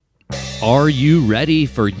Are you ready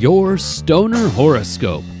for your Stoner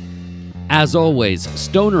Horoscope? As always,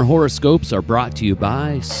 Stoner Horoscopes are brought to you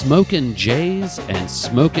by Smokin' Jays and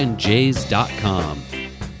SmokinJays.com.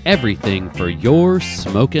 Everything for your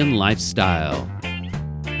smokin' lifestyle.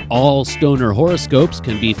 All Stoner Horoscopes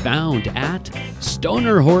can be found at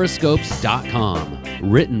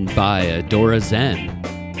StonerHoroscopes.com, written by Adora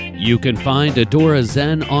Zen. You can find Adora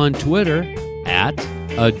Zen on Twitter at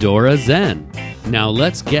Adora Zen. Now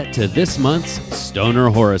let's get to this month's Stoner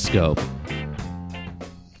Horoscope.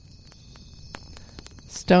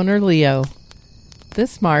 Stoner Leo.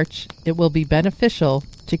 This March, it will be beneficial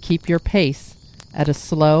to keep your pace at a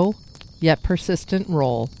slow yet persistent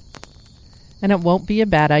roll. And it won't be a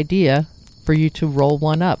bad idea for you to roll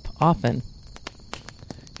one up often.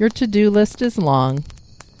 Your to-do list is long.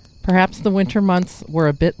 Perhaps the winter months were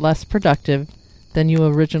a bit less productive than you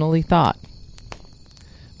originally thought.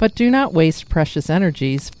 But do not waste precious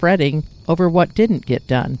energies fretting over what didn't get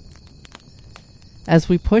done. As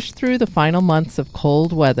we push through the final months of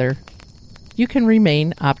cold weather, you can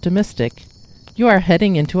remain optimistic. You are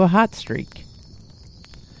heading into a hot streak.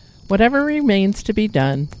 Whatever remains to be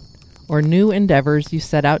done, or new endeavors you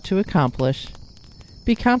set out to accomplish,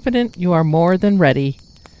 be confident you are more than ready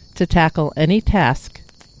to tackle any task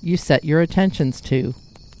you set your attentions to.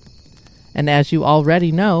 And as you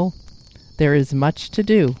already know, there is much to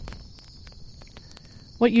do.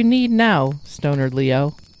 What you need now, Stoner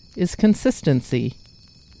Leo, is consistency.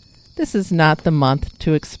 This is not the month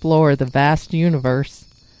to explore the vast universe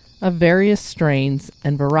of various strains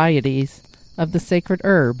and varieties of the sacred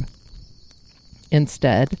herb.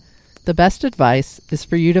 Instead, the best advice is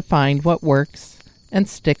for you to find what works and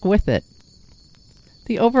stick with it.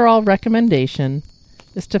 The overall recommendation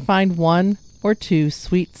is to find 1 or 2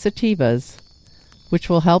 sweet sativas, which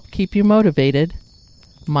will help keep you motivated,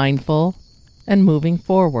 mindful, and moving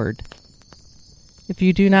forward. If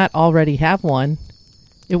you do not already have one,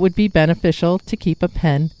 it would be beneficial to keep a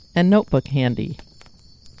pen and notebook handy.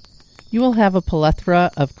 You will have a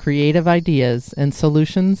plethora of creative ideas and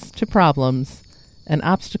solutions to problems and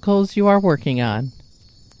obstacles you are working on.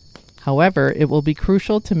 However, it will be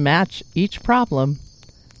crucial to match each problem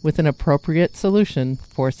with an appropriate solution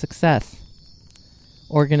for success.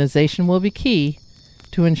 Organization will be key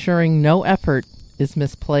to ensuring no effort is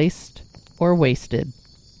misplaced or wasted.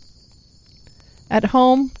 At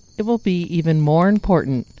home, it will be even more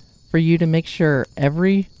important for you to make sure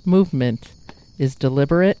every movement is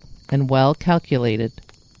deliberate and well calculated.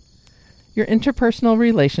 Your interpersonal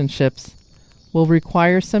relationships will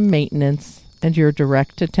require some maintenance and your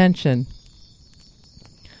direct attention.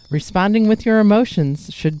 Responding with your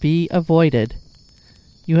emotions should be avoided.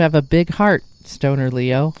 You have a big heart, Stoner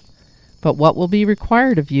Leo, but what will be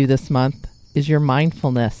required of you this month is your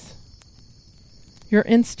mindfulness. Your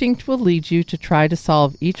instinct will lead you to try to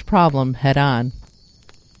solve each problem head-on.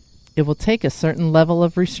 It will take a certain level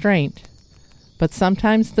of restraint, but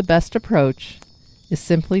sometimes the best approach is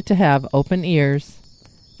simply to have open ears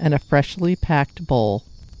and a freshly packed bowl.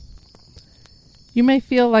 You may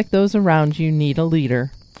feel like those around you need a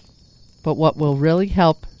leader, but what will really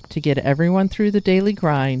help to get everyone through the daily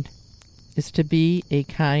grind is to be a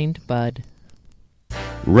kind bud.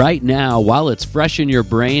 Right now, while it's fresh in your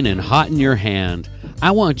brain and hot in your hand,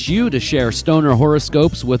 I want you to share Stoner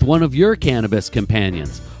Horoscopes with one of your cannabis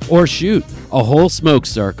companions, or shoot, a whole smoke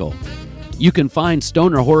circle. You can find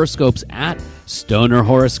Stoner Horoscopes at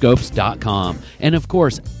StonerHoroscopes.com. And of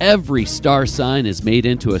course, every star sign is made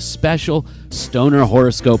into a special Stoner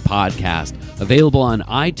Horoscope podcast, available on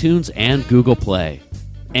iTunes and Google Play.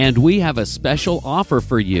 And we have a special offer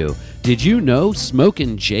for you. Did you know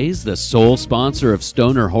Smokin' Jays, the sole sponsor of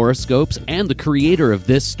Stoner Horoscopes and the creator of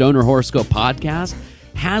this Stoner Horoscope podcast,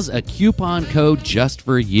 has a coupon code just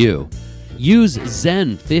for you? Use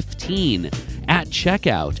Zen15 at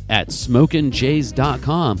checkout at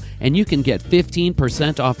SmokinJays.com and you can get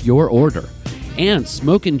 15% off your order. And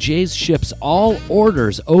Smokin' Jays ships all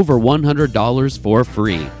orders over $100 for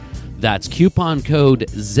free. That's coupon code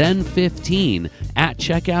ZEN15 at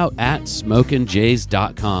checkout at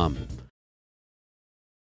SmokinJays.com.